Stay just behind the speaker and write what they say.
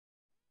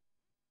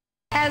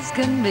As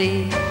can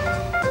be,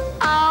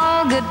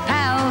 all good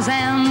pals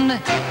and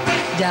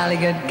jolly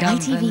good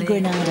company. ITV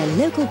Granada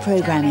local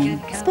programming,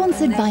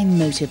 sponsored by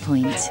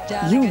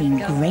Motorpoint. You're in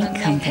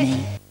great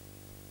company.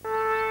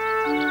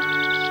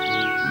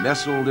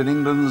 Nestled in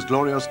England's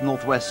glorious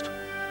northwest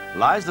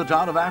lies the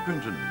town of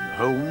Accrington,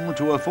 home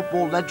to a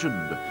football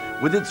legend,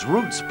 with its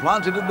roots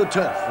planted in the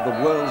turf of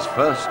the world's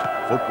first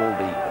football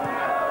league.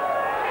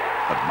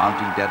 But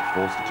mounting debt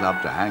forced the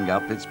club to hang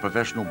up its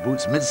professional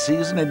boots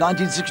mid-season in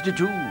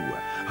 1962.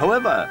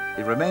 However,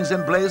 it remains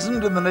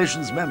emblazoned in the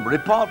nation's memory,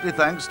 partly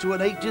thanks to an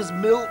 80s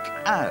milk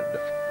ad.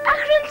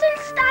 Accrington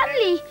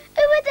Stanley,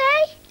 who are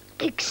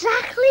they?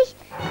 Exactly.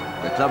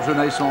 The club's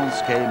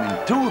renaissance came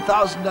in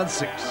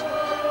 2006,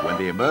 when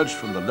they emerged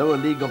from the lower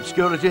league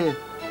obscurity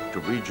to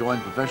rejoin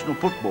professional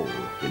football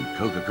in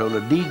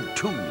Coca-Cola League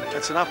 2.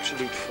 It's an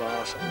absolute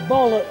farce.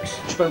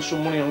 Bollocks. Spend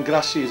some money on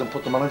grass seeds and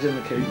put the manager in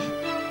the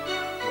cage.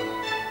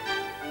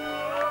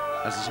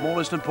 As the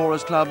smallest and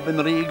poorest club in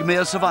the league,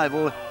 mere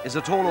survival is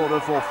a tall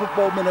order for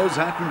football minnows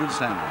Accrington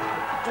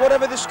Stanley.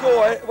 Whatever the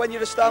score, when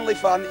you're a Stanley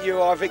fan,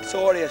 you are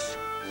victorious.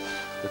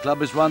 The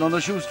club is run on a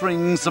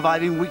shoestring,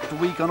 surviving week to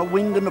week on a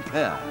wing and a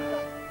prayer.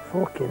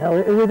 Fucking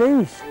hell, who are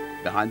these?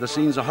 Behind the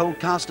scenes, a whole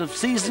cast of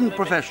seasoned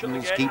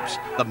professionals keeps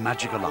the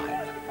magic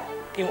alive.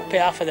 You wouldn't pay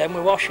half of them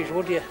with washes,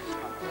 would you?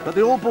 But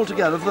they all pull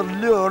together for the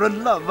lure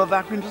and love of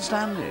Accrington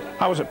Stanley.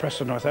 I was at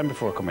Preston North End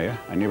before I come here,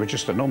 and you were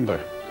just a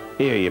number.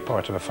 Here, you're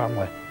part of a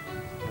family.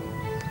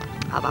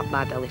 I've had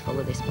my belly full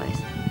of this place.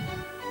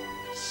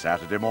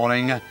 Saturday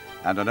morning,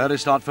 and an early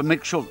start for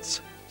Mick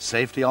Schultz,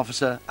 safety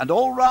officer and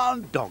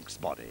all-round dog's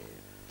body.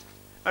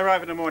 I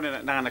arrive in the morning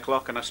at 9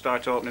 o'clock and I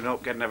start opening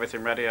up, getting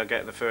everything ready. I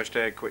get the first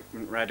aid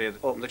equipment ready,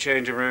 open the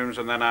changing rooms,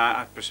 and then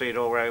I proceed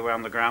all the way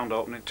around the ground,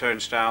 opening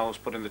turnstiles,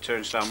 putting the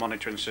turnstile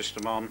monitoring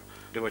system on,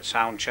 do a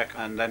sound check,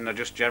 and then I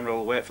just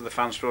general wait for the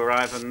fans to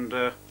arrive,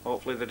 and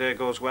hopefully the day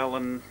goes well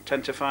and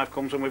 10 to 5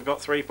 comes and we've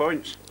got 3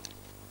 points.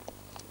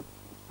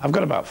 I've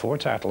got about 4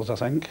 titles, I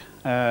think.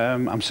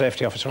 I'm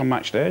safety officer on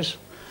match days.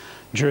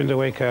 During the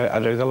week I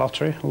do the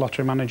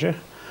lottery manager.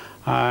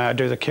 I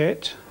do the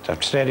kit.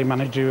 I'm stadium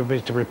manager, do a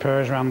bit of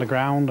repairs around the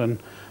ground,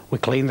 and we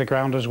clean the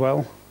ground as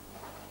well.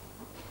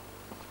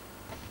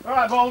 All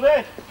right,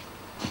 Baldy.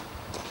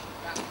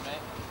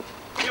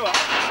 You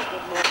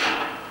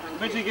are.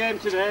 Busy game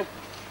today.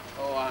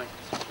 Oh, aye.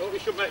 Thought we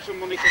should make some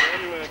money today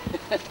anyway.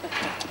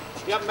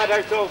 You haven't made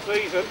out all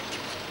season.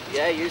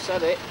 Yeah, you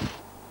said it.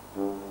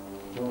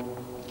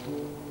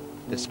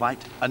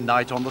 Despite a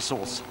night on the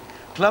sauce,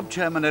 club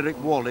chairman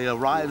Eric Worley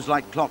arrives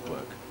like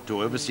clockwork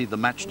to oversee the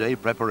match day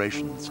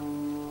preparations.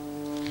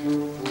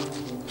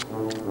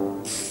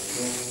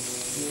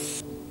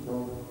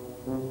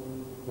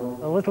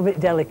 A little bit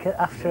delicate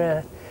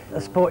after a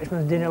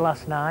sportsman's dinner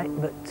last night,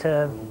 but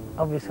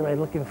obviously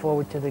looking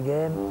forward to the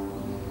game.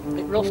 A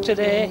bit rough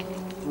today.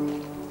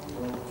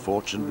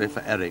 Fortunately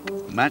for Eric,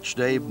 match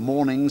day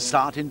mornings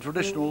start in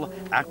traditional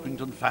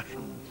Accrington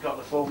fashion. It's got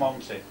the full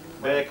Monty.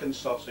 Bacon,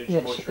 sausage,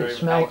 Yes, mushroom, it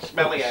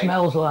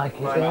smells like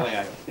it.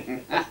 Yeah.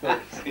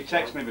 He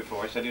texted me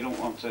before, he said he don't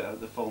want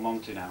the full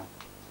Monty now.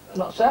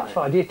 Not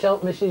satisfied. You tell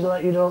Mrs.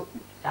 that you don't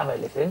have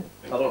anything.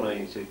 I don't know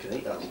you two can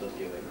eat that stuff,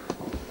 you mean?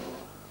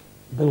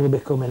 Bill will be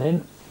coming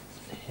in.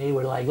 He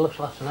was legless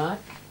last night.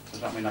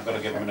 Does that mean I've got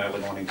to give him an early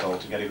morning call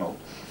to get him up?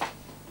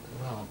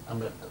 Well,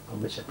 I'll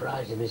be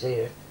surprised if he's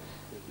here.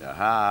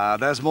 Aha,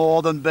 there's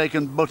more than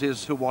bacon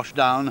butties to wash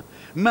down.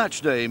 Match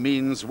day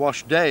means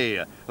wash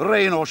day.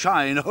 Rain or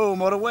shine,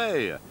 home or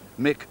away.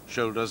 Mick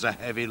shoulders a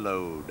heavy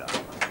load.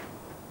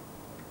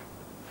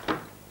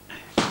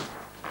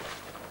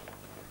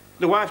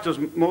 The wife does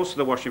most of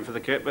the washing for the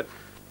kit, but,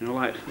 you know,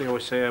 like they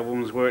always say, a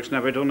woman's work's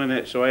never done in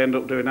it, so I end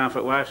up doing half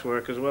at wife's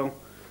work as well.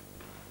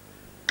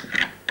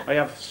 I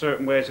have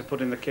certain ways of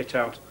putting the kit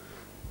out.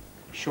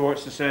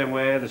 Shorts the same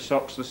way, the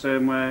socks the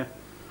same way.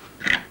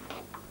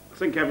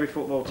 I think every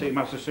football team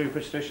has the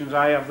superstitions.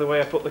 I have the way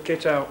I put the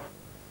kit out.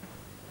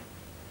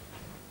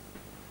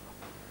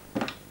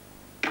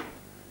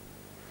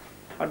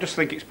 I just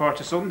think it's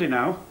part of Sunday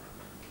now.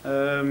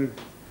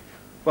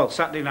 Well,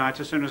 Saturday night,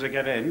 as soon as I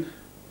get in,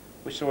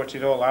 we sort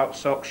it all out,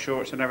 socks,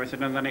 shorts and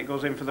everything, and then it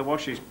goes in for the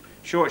washes.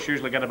 Shorts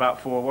usually get about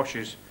 4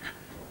 washes.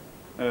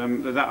 They're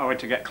that hard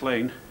to get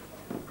clean.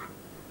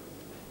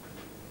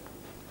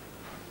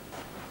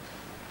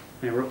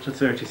 Yeah, we're up to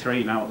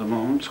 33 now at the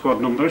moment, squad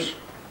numbers.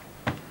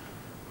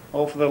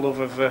 All for the love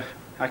of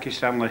Accrington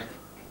Stanley.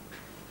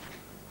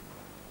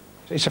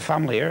 It's a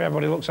family here,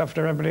 everybody looks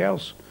after everybody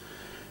else.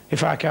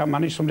 If I can't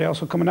manage, somebody else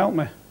will come and help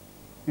me.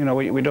 You know,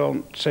 we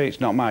don't say it's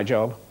not my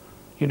job.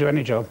 You do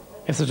any job.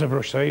 If there's a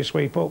brush there, you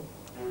sweep up.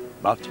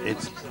 But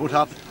it's put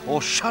up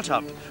or shut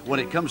up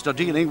when it comes to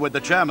dealing with the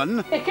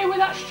chairman. Hey, came with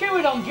that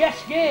steward on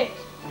Jeff's gate.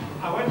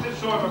 I went and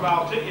saw him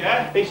about it,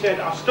 yeah. He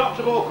said, I'll stop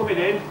them all coming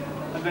in.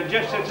 And then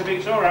Jeff said to me,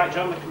 it's all right,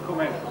 John, they can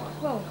come in.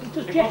 Well,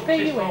 does Jeff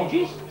pay you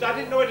wages? I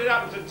didn't know it had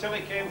happened until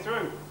he came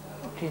through.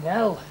 Fucking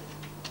hell.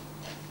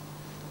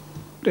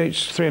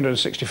 It's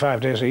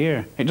 365 days a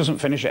year. It doesn't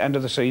finish at the end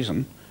of the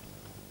season.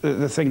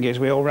 The thing is,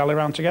 we all rally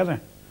around together.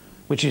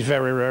 which is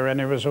very rare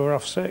any of us who are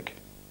off sick.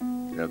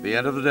 At the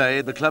end of the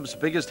day, the club's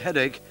biggest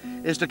headache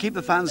is to keep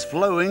the fans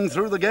flowing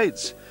through the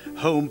gates.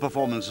 Home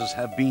performances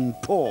have been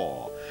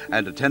poor,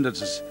 and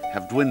attendances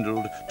have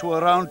dwindled to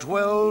around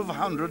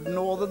 1,200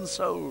 northern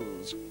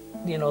souls.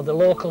 You know, the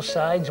local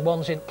sides,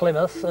 one's in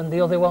Plymouth and the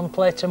other one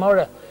play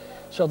tomorrow.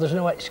 So there's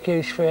no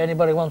excuse for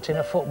anybody wanting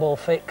a football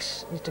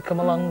fix to come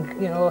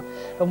along, you know,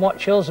 and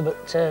watch us,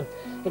 but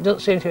it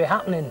doesn't seem to be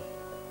happening.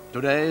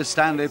 Today,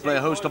 Stanley play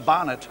host to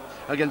Barnet,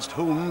 against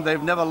whom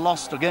they've never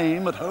lost a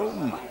game at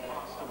home.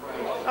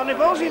 How many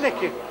balls are you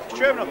nicking?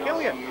 Sherman will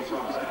kill you.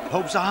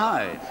 Hopes are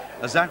high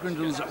as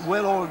Accrington's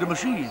well-oiled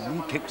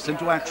machine kicks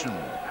into action.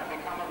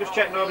 Just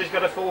check nobody's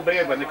got a full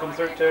beard when they come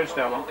through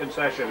turnstile on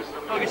concession.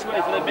 I guess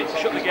waiting for the big to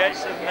shut the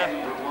gates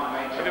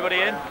and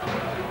everybody in.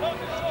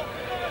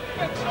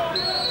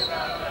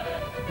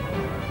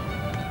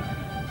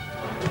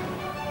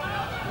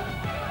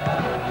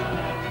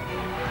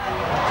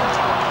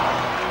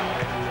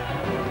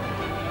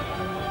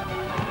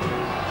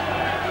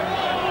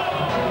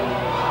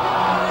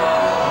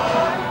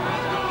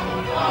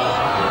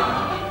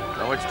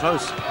 Though it's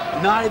close,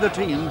 neither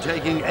team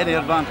taking any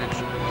advantage.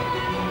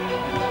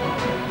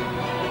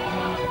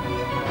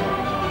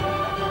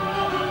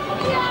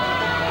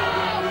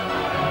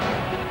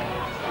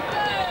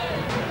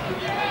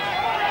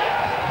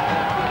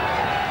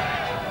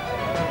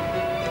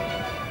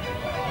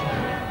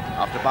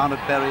 After Barnet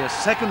bury a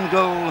second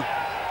goal,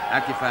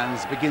 Ackie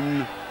fans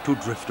begin to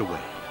drift away.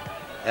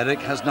 Eric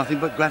has nothing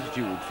but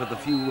gratitude for the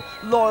few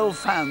loyal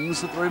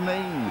fans that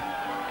remain.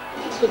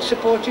 Good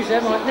supporters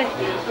them, aren't they?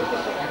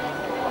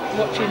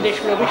 Watching this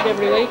rubbish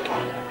every week.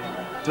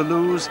 To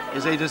lose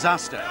is a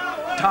disaster.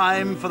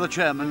 Time for the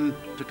chairman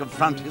to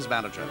confront his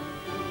manager.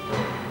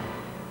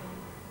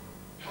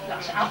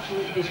 That's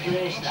absolute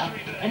disgrace, that.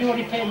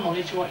 Anybody paying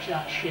money to watch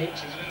that shit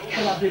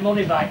should have their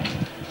money back.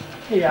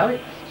 You know,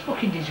 it's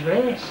fucking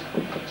disgrace.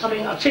 I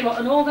mean, I'll tell you what,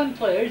 and all them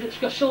players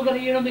that's still got a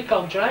year on the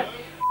contract,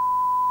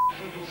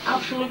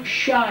 absolute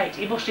shite.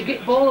 He must have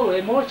get ball away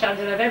more times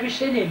than I've ever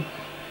seen him.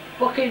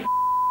 Fucking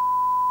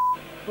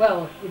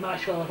well, he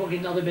might as well have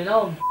fucking not have been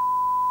on.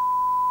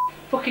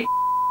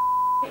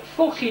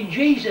 Fucking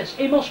Jesus,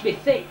 he must be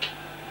thick.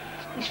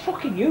 He's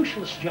fucking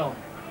useless, John.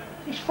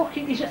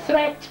 He's a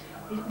threat,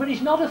 but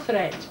he's not a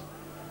threat.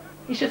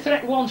 He's a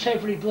threat once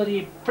every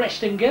bloody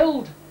Preston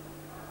Guild.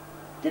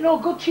 They're no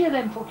good to you,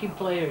 them fucking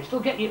players.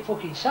 They'll get you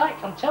fucking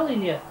sacked, I'm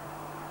telling you.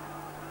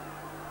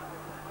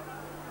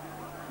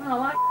 I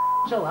like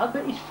a lad,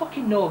 but he's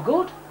fucking no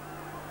good.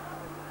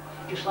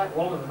 Just like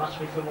one of them asked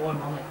me for more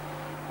money.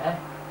 Eh?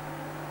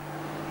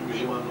 Who was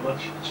your man of the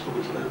match?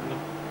 Struggled to open him.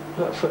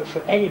 But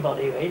for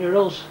anybody, right?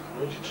 Or us.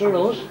 For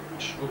us.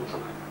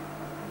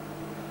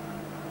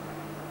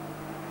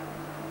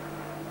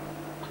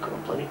 I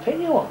couldn't bloody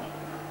pin you one.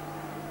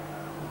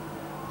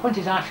 Point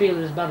is, I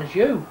feel as bad as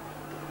you.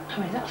 I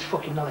mean, that's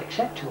fucking not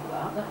acceptable,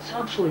 that. That's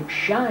absolute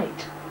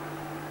shite.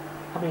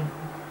 I mean,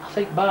 I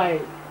think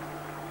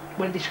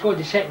when they scored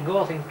the second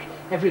goal, I think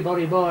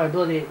everybody bar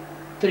bloody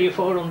 300 or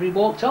 400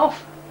 walked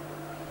off.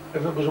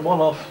 If it was a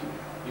one-off,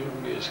 you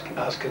wouldn't be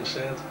as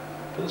concerned.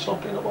 But it's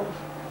not being a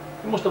one-off.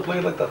 You must have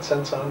played like that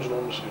 10 times,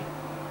 honestly.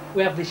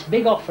 We have this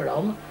big offer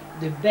on,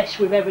 the best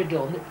we've ever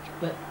done,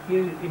 but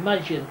you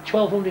imagine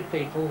 1,200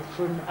 people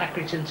from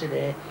Accrington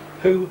today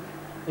who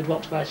would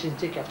want to buy a season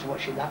ticket after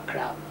watching that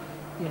crap.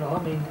 You know,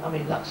 I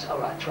mean that's all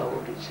right.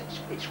 1,200,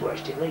 it's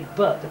worst in league.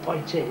 But the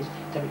point is,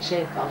 them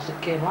same fans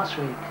that came last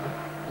week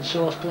and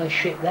saw us play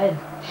shit then.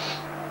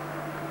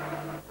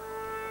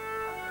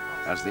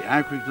 As the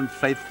Accrington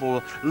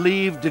faithful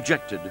leave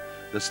dejected,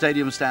 the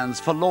stadium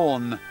stands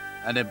forlorn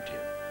and empty.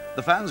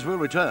 The fans will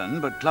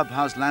return, but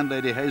clubhouse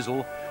landlady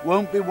Hazel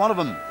won't be one of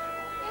them.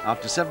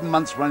 After 7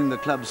 months running the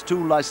club's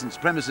 2 licensed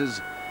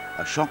premises,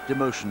 a shocked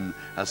emotion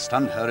has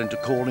stunned her into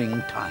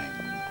calling time.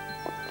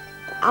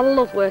 I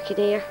love working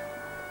here.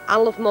 I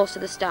love most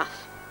of the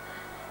staff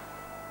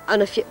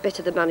and a bit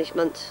of the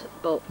management,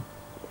 but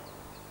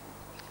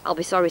I'll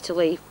be sorry to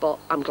leave, but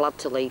I'm glad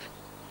to leave.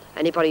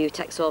 Anybody who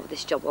takes over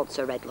this job wants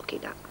a red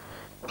looking at.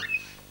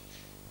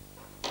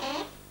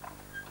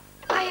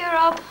 Hiya,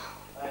 Rob.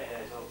 Hi,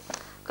 Hazel.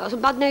 Got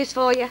some bad news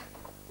for you.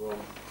 Well,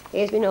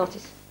 Here's my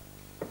notice.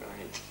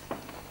 right.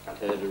 I'd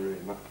heard a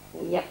rumour.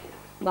 Yep.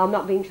 Well, I'm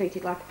not being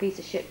treated like a piece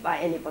of shit by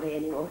anybody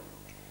anymore.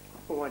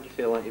 Well, why do you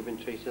feel like you've been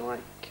treated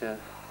like that?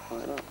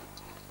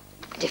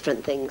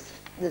 Different things.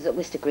 There's a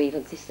list of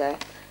grievances there.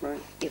 Right.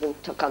 You can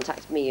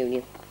contact my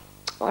union.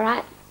 All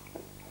right.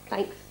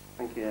 Thanks.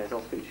 Thank you, Hazel.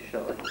 I'll speak to you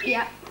shortly.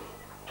 Yeah.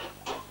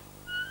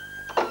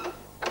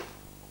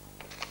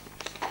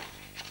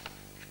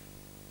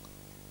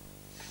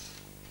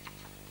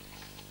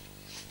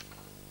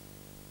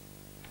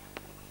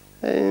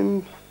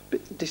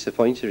 Bit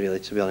disappointed really,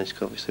 to be honest,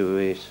 'cause obviously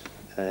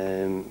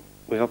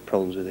we had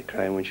problems with the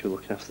Crown when she was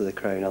looking after the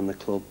Crown and the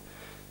club,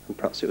 and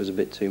perhaps it was a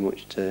bit too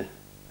much to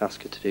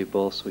ask her to do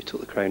both, so we took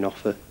the Crown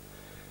off her.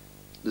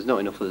 There's not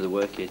enough of the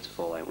work here to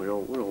fall out. We're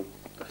all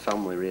a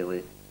family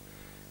really.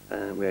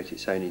 Without it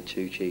sounding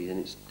too cheesy,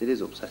 and it is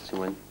upsetting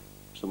when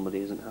somebody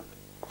isn't happy.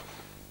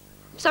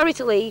 Sorry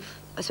to leave,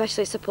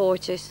 especially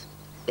supporters.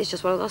 It's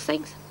just one of those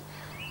things.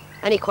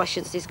 Any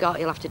questions he's got,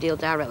 he'll have to deal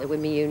directly with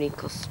me union,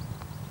 because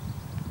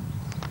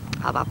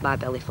I've had my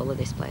belly full of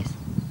this place.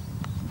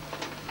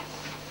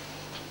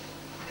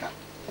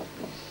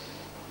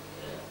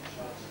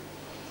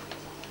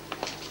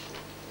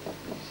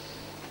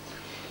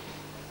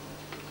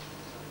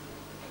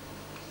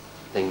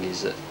 Thing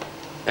is that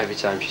every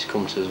time she's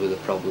come to us with a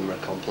problem or a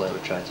complaint, we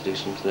try to do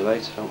something about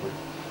it, don't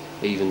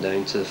we? Even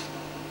down to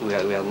we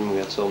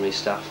had so many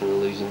staff and we're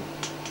losing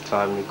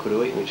 500 quid a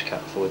week, which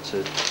can't afford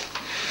to.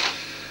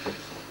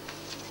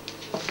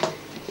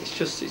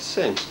 It's the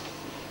same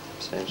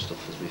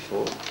stuff as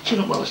before. She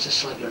don't want us to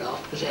slag her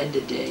off, because at the end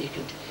of the day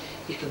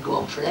you can go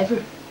on forever.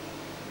 You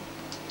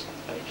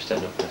just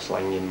end up in a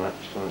slanging match,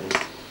 don't you?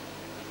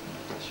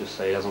 Let's just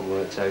say it hasn't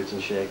worked out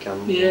and shake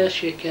hands. Yeah,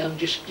 shake hands,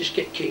 just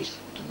get kissed.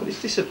 But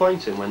it's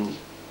disappointing when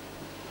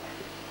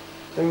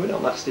we're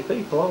not nasty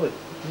people, are we?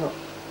 Not.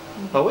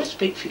 Oh, well,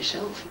 speak for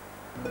yourself.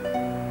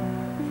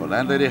 For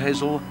landlady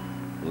Hazel,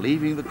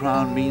 leaving the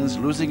Crown means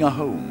losing a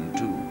home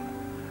too.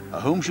 A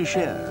home she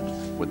shared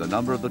with a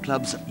number of the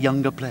club's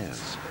younger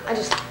players. I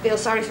just feel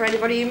sorry for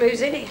anybody who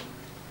moves in here.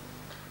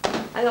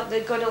 I thought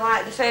they're going to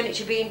like the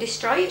furniture being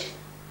destroyed,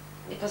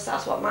 because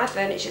that's what my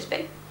furniture's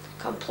been.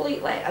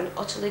 Completely and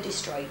utterly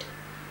destroyed.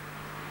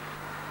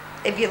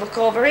 If you look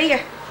over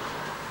here,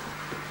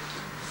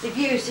 they've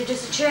used it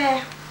as a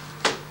chair.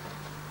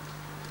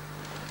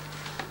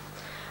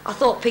 I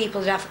thought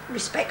people would have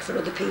respect for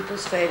other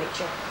people's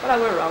furniture, but I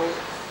were wrong.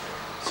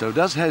 So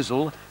does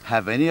Hazel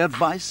have any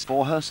advice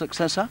for her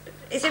successor?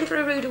 He's in for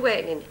a rude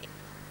awakening.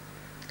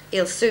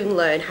 He'll soon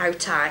learn how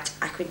tight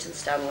Accrington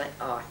Stanley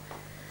are.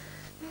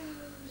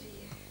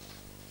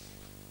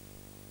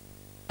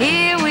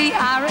 Here we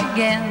are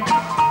again,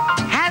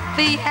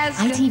 happy as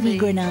ITV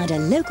Granada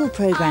local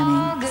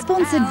programming,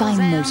 sponsored by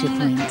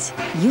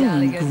Motorpoint.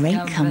 You're in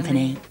great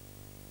company.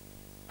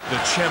 The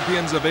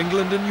champions of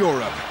England and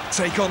Europe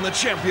take on the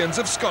champions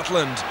of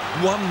Scotland.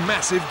 One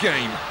massive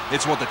game.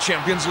 It's what the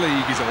Champions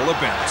League is all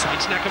about.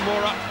 It's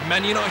Nakamura.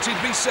 Man United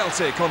v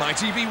Celtic on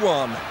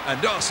ITV1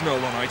 and Arsenal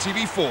on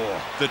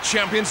ITV4. The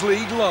Champions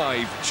League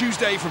live,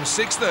 Tuesday from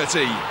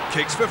 6:30.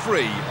 Kicks for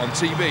free on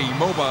TV,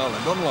 mobile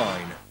and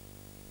online.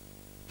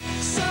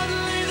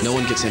 No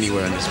one gets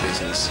anywhere in this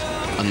business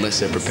unless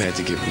they're prepared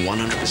to give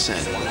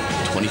 100%,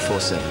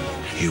 24/7.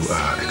 You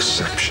are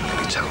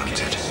exceptionally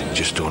talented.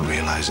 Just don't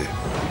realise it.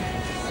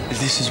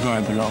 This is where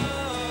I belong.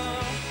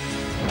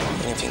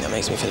 Anything that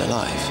makes me feel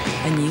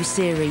alive. A new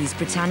series,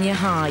 Britannia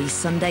High,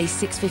 Sunday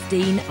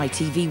 6:15,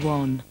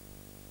 ITV1.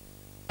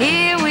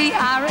 Here we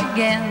are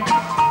again,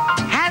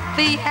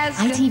 happy as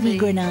ITV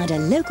Granada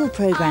local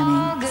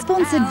programming,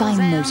 sponsored by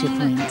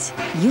Motorpoint.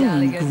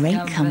 You're in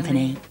great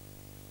company.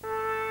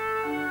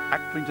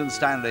 Accrington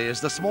Stanley is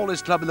the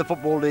smallest club in the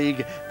Football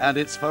League and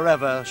it's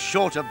forever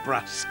short of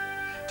brass.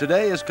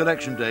 Today is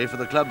collection day for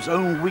the club's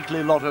own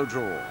weekly lotto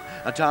draw,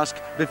 a task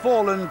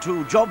befallen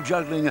to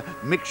job-juggling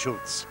Mick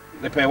Schultz.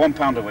 They pay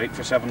 £1 a week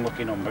for 7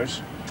 lucky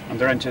numbers, and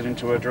they're entered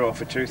into a draw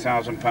for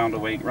 £2,000 a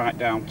week, right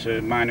down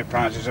to minor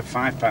prizes of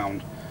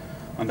 £5.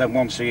 And then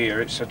once a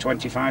year it's a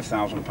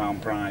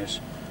 £25,000 prize,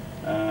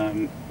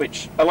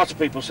 which a lot of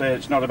people say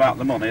it's not about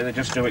the money, they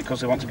just do it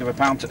because they want to give a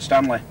pound at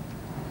Stanley.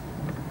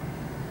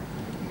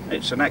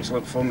 It's an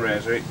excellent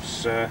fundraiser.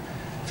 It's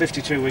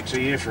 52 weeks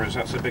a year for us,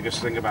 that's the biggest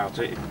thing about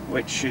it,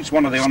 which it's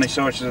one of the only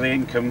sources of the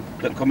income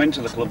that come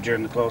into the club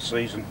during the close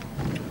season.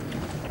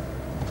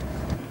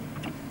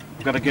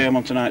 We've got a game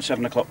on tonight,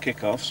 7 o'clock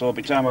kick-off, so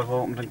by the time I've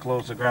opened and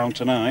closed the ground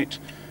tonight,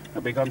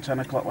 it'll be gone 10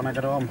 o'clock when I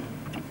get home.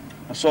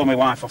 I saw my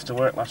wife off to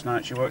work last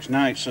night. She works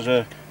nights as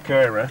a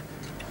carer,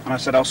 and I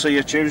said I'll see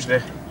you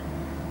Tuesday.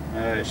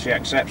 She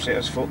accepts it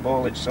as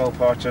football, it's all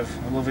part of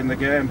loving the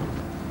game.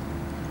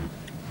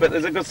 But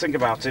there's a good thing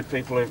about it,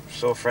 people are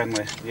so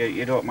friendly.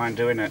 You don't mind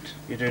doing it.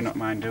 You do not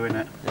mind doing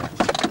it.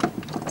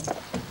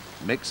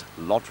 Mick's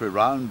lottery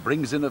round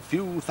brings in a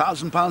few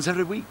 £1,000s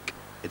every week.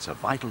 It's a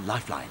vital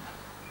lifeline.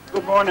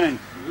 Good morning.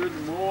 Good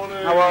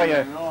morning. How are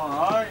you?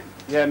 All right.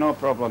 Yeah, no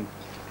problem.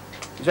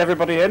 Is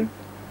everybody in?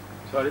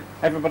 Sorry?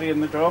 Everybody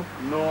in the draw?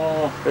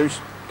 No. Who's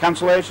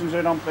cancellations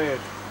are unpaid?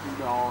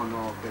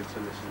 No,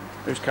 cancellation.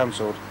 Who's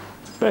cancelled?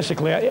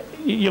 Basically,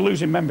 you're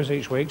losing members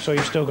each week, so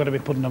you've still got to be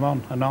putting them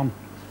on and on.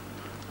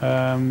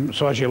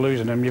 So as you're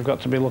losing them, you've got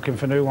to be looking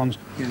for new ones.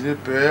 Is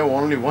it pay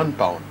only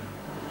 £1?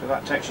 So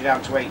that takes you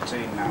down to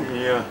 18 now?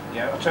 Yeah.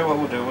 Yeah, I'll tell you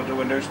what we'll do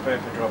a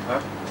newspaper drop,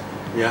 huh?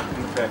 Yeah.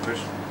 In the papers.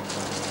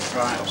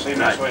 Right, I'll see you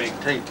next week.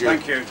 Thank you.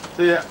 Thank you.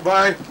 See ya.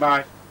 Bye.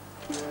 Bye.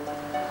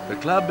 The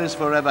club is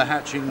forever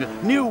hatching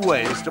new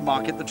ways to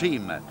market the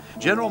team.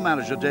 General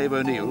Manager Dave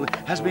O'Neill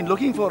has been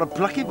looking for a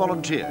plucky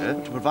volunteer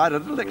to provide a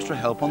little extra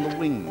help on the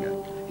wing.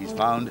 He's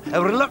found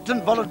a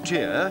reluctant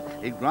volunteer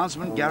in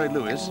groundsman Gary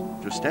Lewis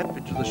to step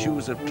into the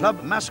shoes of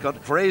club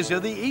mascot Fraser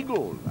the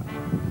Eagle.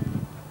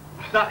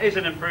 That is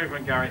an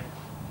improvement, Gary.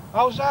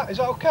 How's that? Is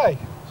that okay?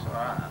 It's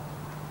alright.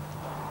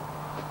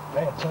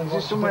 Mate, is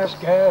this somewhere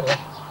scared?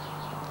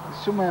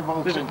 some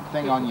evolution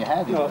thing on your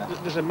head, No, isn't there?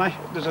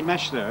 there's a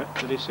mesh there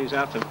that he sees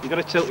out of. You've got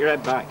to tilt your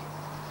head back.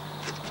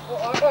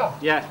 What, like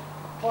that? Yeah.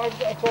 Why have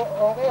you got to talk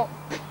like that?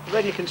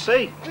 Then you can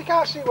see. You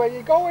can't see where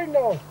you're going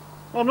now.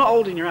 Well, I'm not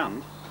holding your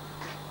hand.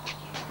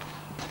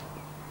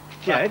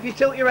 Yeah, if you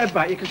tilt your head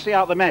back, you can see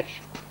out the mesh.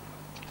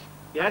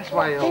 Yeah? That's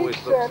why he always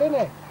Pete looks. said,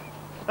 isn't it?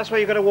 That's why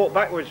you've got to walk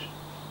backwards.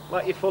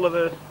 Like you're full of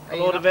a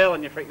load of ale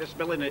and you're freaking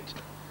spilling it.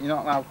 You're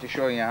not allowed to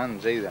show your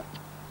hands either.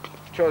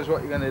 Show us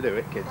what you're going to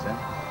do, kids, then.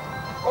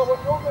 Oh, what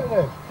do you want me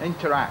to do?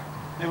 Interact.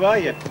 Who are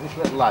you? This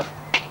little lad.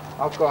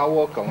 I'll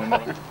walk on with me.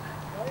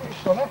 Hey,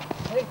 sonny.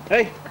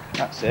 Hey.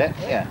 That's it,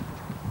 yeah.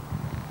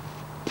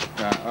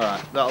 Right,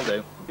 alright, that'll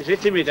do. He's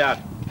hitting me,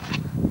 Dad.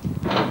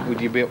 Would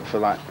you be up for,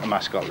 like, a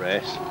mascot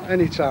race?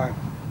 Anytime.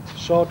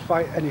 Sword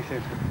fight,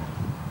 anything.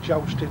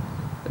 Jousting.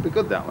 It'd be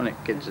good, that, wouldn't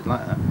it? Kids would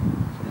like that.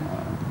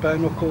 Bare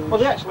knuckles. Well,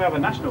 they actually have a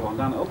national one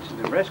down at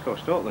Accrington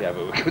Racecourse, don't they? Yeah,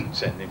 but we couldn't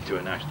send him to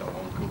a national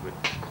one, could we?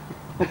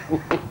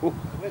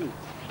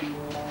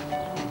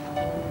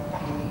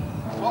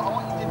 What I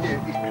want you to do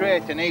is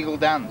create an eagle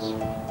dance.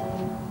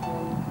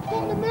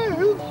 What the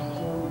move?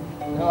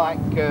 Like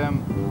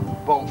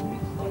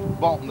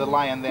Bolton the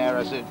lion there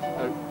as a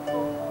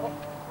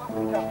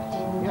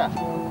yeah.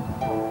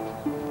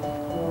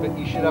 But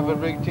you should have a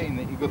routine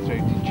that you go through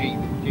to G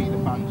the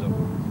fans up.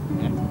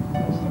 Yeah.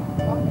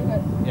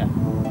 Yeah.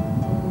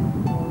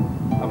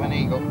 Have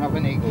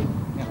an eagle.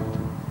 Yeah.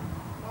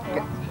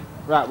 Okay.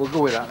 Right, we'll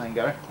go with that then,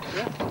 Gary.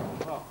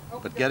 Yeah.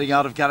 But getting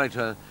out of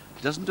character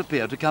doesn't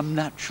appear to come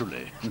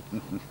naturally.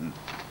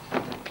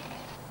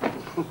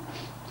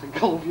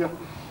 Think of you.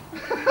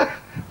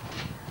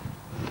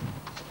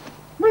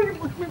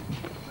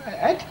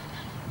 Ed,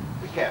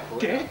 be careful.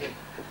 Dick.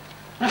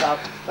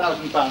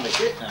 £1,000 a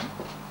kit then.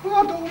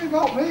 Well, don't worry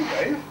about me,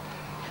 Dave.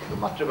 Doesn't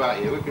matter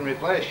about you, we can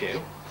replace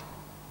you.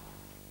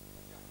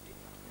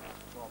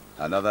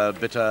 Another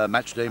bitter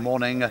matchday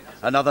morning,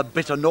 another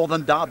bitter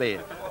Northern derby.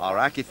 Our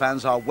Aki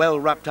fans are well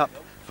wrapped up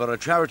for a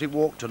charity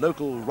walk to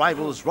local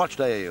rivals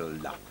Rochdale,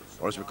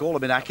 or as we call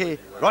them in Aki,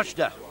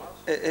 Rochdale.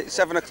 It's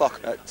 7 o'clock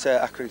at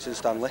Accrington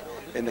Stanley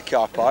in the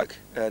car park,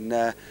 and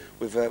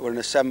we're an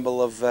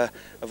assemble of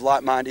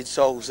like-minded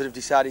souls that have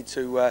decided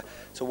to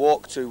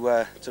walk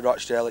to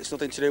Rochdale. It's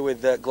nothing to do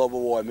with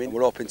global warming.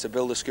 We're hoping to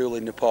build a school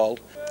in Nepal,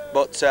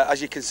 but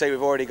as you can see,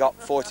 we've already got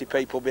 40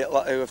 people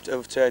who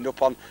have turned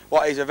up on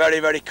what is a very,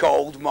 very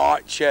cold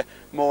March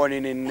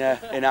morning in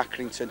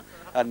Accrington,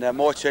 and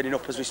more turning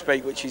up as we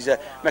speak, which is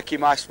making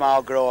my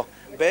smile grow.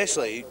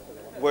 Basically,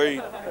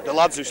 we're the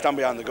lads who stand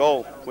behind the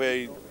goal.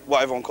 We're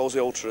what everyone calls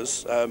the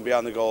ultras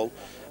behind the goal,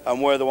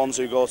 and we're the ones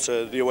who go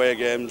to the away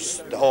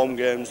games, the home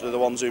games. They're the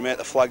ones who make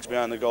the flags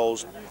behind the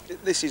goals.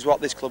 This is what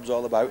this club's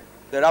all about.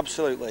 They're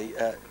absolutely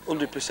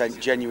 100%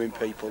 genuine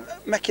people,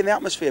 making the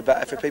atmosphere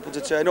better for people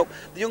to turn up.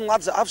 The young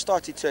lads that have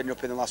started turning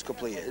up in the last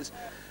couple of years,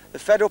 they're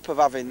fed up of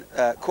having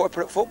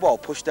corporate football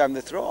pushed down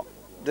their throat.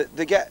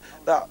 They get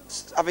that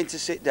having to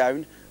sit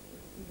down,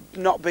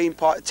 not being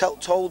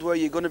told where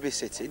you're going to be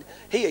sitting.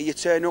 Here you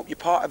turn up, you're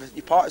part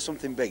of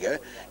something bigger.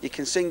 You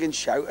can sing and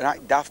shout and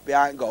act daft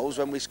behind goals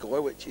when we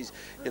score, which is,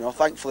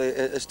 thankfully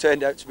has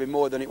turned out to be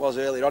more than it was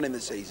earlier on in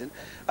the season.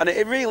 And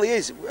it really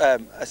is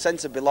a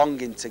sense of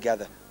belonging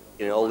together.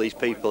 All these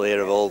people here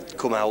have all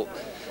come out,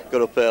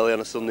 got up early on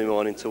a Sunday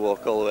morning to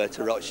walk all the way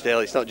to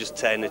Rochdale. It's not just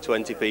 10 or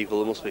 20 people,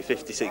 there must be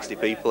 50, 60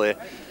 people here.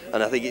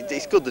 And I think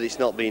it's good that it's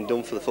not being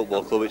done for the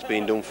football club, it's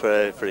being done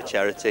for a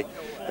charity.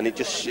 And it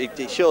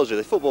shows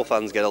really, football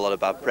fans get a lot of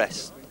bad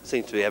press. It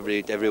seems to be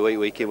every week,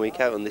 week in,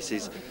 week out, and this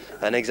is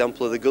an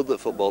example of the good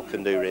that football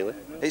can do, really.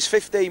 It's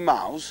 15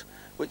 miles,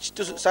 which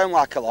doesn't sound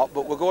like a lot,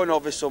 but we're going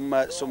over some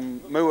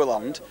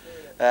moorland,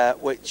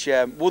 which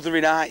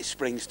Wuthering Heights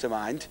springs to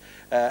mind,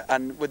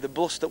 and with the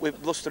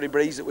blustery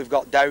breeze that we've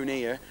got down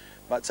here,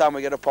 by the time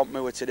we get up on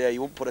moor today,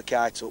 you won't put a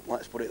kite up,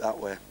 let's put it that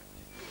way.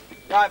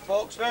 Right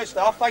folks, first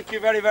off, thank you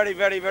very, very,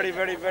 very, very,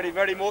 very, very,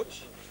 very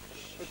much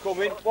for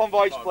coming. One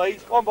voice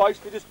please, one voice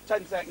for just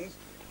 10 seconds,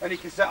 and you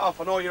can set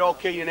off. I know you're all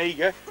keen and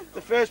eager.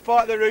 The first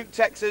part of the route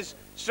takes us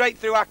straight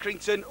through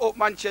Accrington, up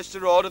Manchester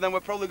Road, and then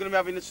we're probably going to be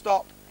having a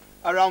stop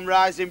around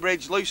Rising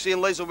Bridge. Lucy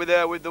and Liz will be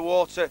there with the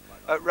water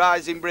at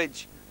Rising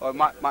Bridge, or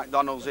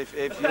McDonald's if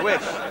you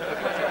wish.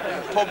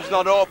 Pub's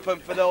not open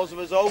for those of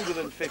us older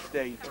than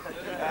 15.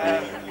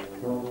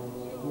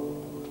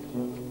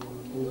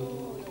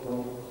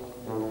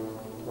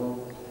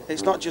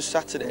 It's not just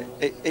Saturday,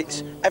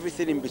 it's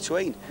everything in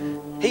between.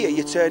 Here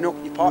you turn up,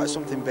 you're part of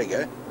something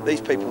bigger,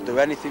 these people do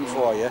anything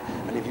for you,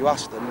 and if you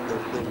ask them,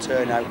 they'll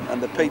turn out.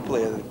 And the people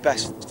here are the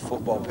best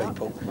football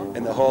people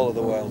in the whole of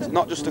the world,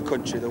 not just the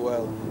country, the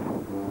world.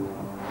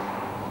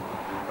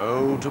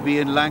 Oh, to be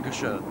in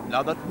Lancashire,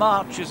 now that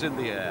March is in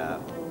the air.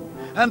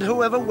 And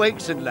whoever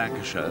wakes in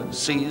Lancashire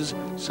sees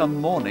some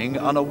morning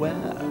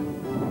unaware.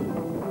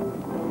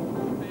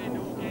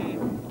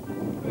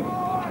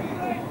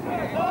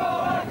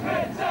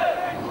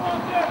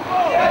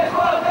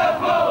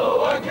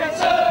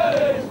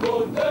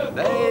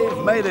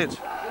 They've made it,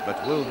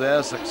 but will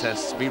their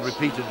success be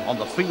repeated on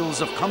the fields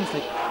of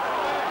conflict?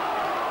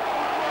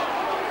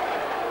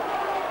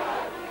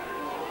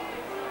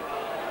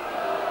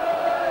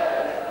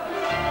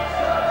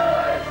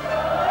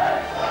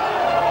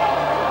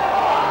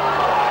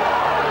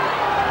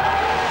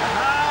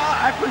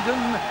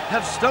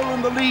 have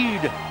stolen the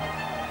lead.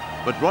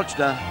 But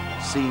Rochdale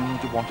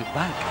seemed to want it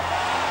back.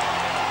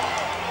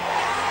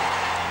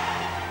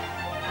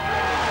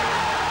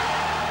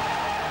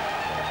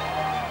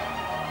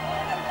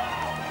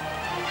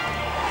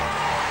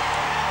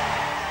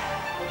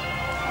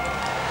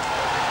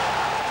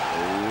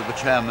 Oh, the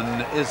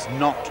chairman is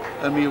not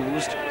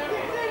amused.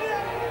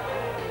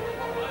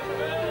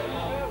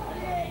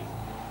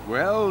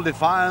 Well,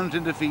 defiant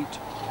in defeat,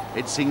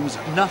 it seems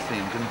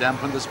nothing can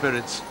dampen the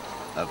spirits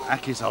of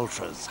Aki's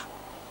ultras.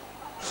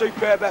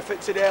 Superb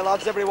effort today,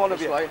 lads, every one of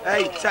you.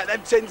 Hey, take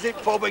them tins in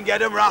pub and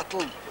get them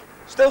rattled.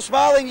 Still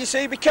smiling, you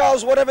see,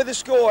 because whatever the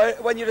score,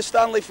 when you're a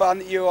Stanley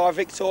fan, you are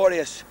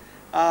victorious.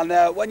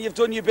 And when you've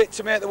done your bit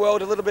to make the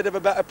world a little bit of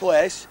a better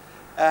place,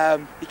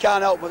 you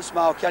can't help but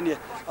smile, can you?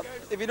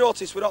 If you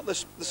notice, we're not the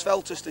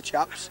sveltest of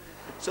chaps,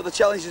 so the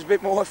challenge is a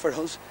bit more for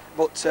us.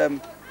 But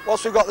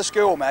once we've got the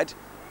school med,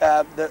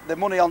 the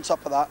money on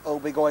top of that will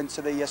be going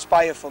to the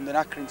Aspire Fund in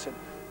Accrington.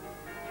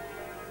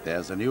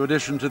 There's a new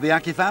addition to the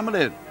Aki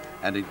family,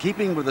 and in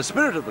keeping with the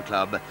spirit of the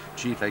club,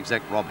 Chief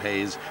Exec Rob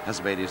Hayes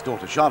has made his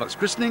daughter Charlotte's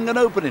christening an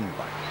open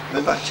invite. I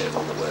invite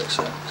everyone that works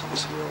there,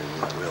 obviously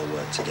we all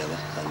work together,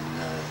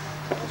 and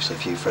obviously a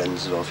few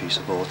friends as well, a few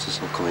supporters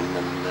will come in,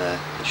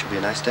 and it should be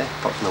a nice day,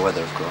 apart from the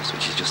weather of course,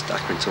 which is just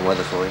Accrington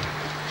weather for you.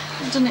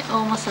 I've done it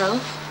all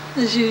myself,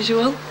 as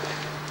usual,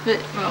 but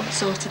Rob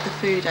sorted the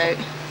food out,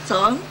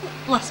 so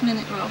last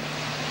minute Rob.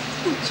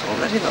 It's all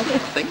ready though, I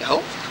think, I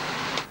hope.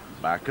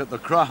 Back at the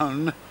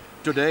Crown,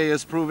 today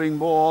is proving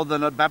more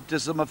than a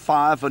baptism of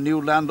fire for new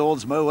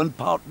landlords Mo and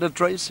partner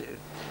Tracy.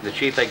 The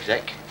chief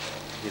exec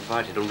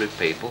invited 100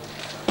 people.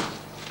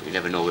 You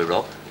never know with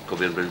Rob. It could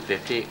be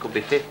 150, it could be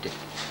 50.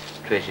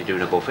 Tracy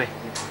doing a buffet,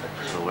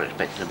 so we're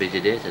expecting a busy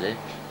day today.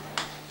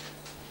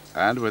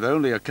 And with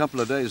only a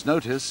couple of days'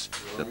 notice,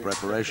 the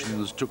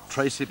preparations took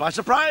Tracy by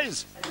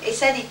surprise. He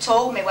said he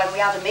told me when we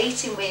had a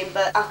meeting with him,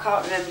 but I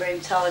can't remember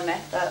him telling me,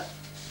 but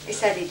he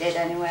said he did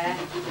anyway.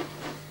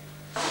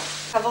 I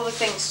have other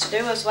things to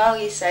do as well,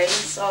 you see,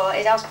 so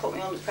it has put me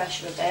under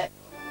pressure a bit.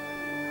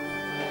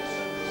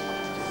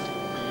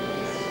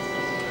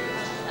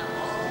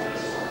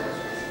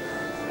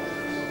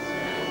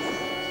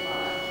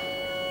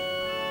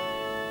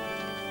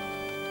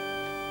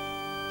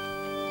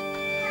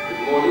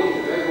 Good morning,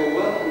 a very warm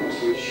welcome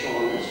to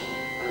Charlotte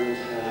and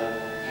her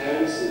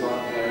parents and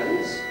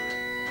godparents.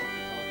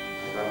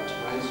 I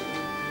baptize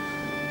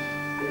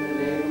you in the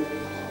name of the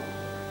Father,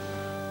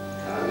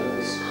 and of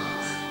the Son.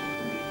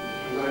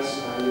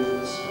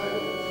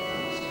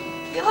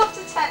 You'll have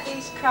to take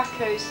these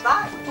crackers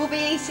back. We'll be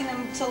eating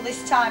them till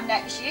this time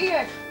next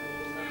year.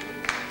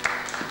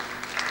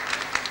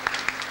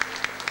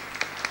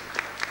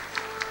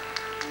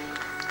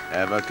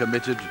 Ever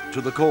committed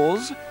to the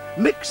cause?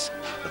 Mix,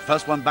 the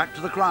first one back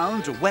to the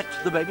Crown to wet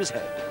the baby's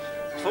head.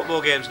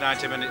 Football game's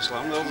 90 minutes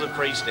long. All the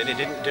priest did, he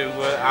didn't do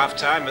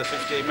half-time with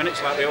 15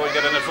 minutes like we always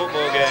get in a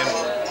football game.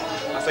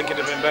 I think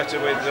it'd have been better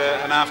with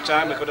an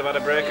half-time. We could have had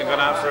a break and gone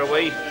out for a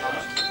wee.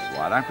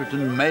 While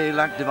Accrington may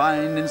lack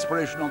divine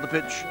inspiration on the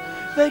pitch,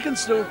 they can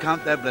still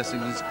count their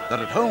blessings that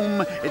at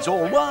home it's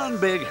all one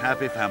big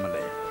happy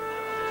family.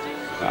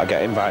 I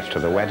get invites to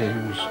the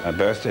weddings,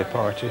 birthday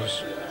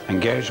parties,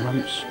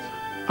 engagements.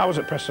 I was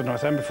at Preston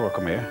North End before I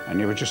come here, and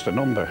you were just a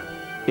number.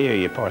 Here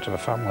you're part of a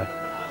family.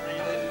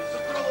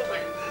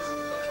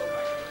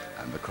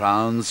 And the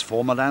Crown's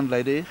former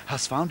landlady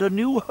has found a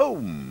new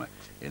home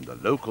in the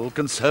local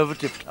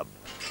Conservative club.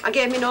 I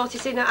gave me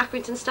notice in at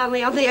Accrington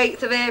Stanley on the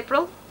 8th of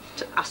April.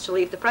 Asked to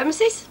leave the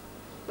premises,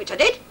 which I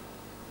did.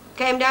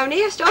 Came down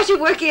here, started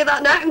working here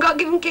that night and got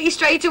given keys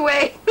straight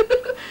away.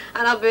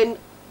 And I've been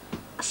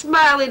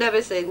smiling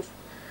ever since.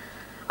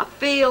 I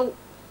feel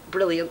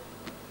brilliant.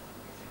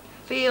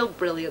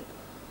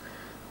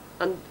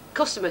 And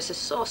customers are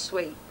so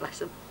sweet, bless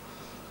them.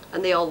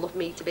 And they all love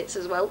me to bits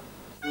as well.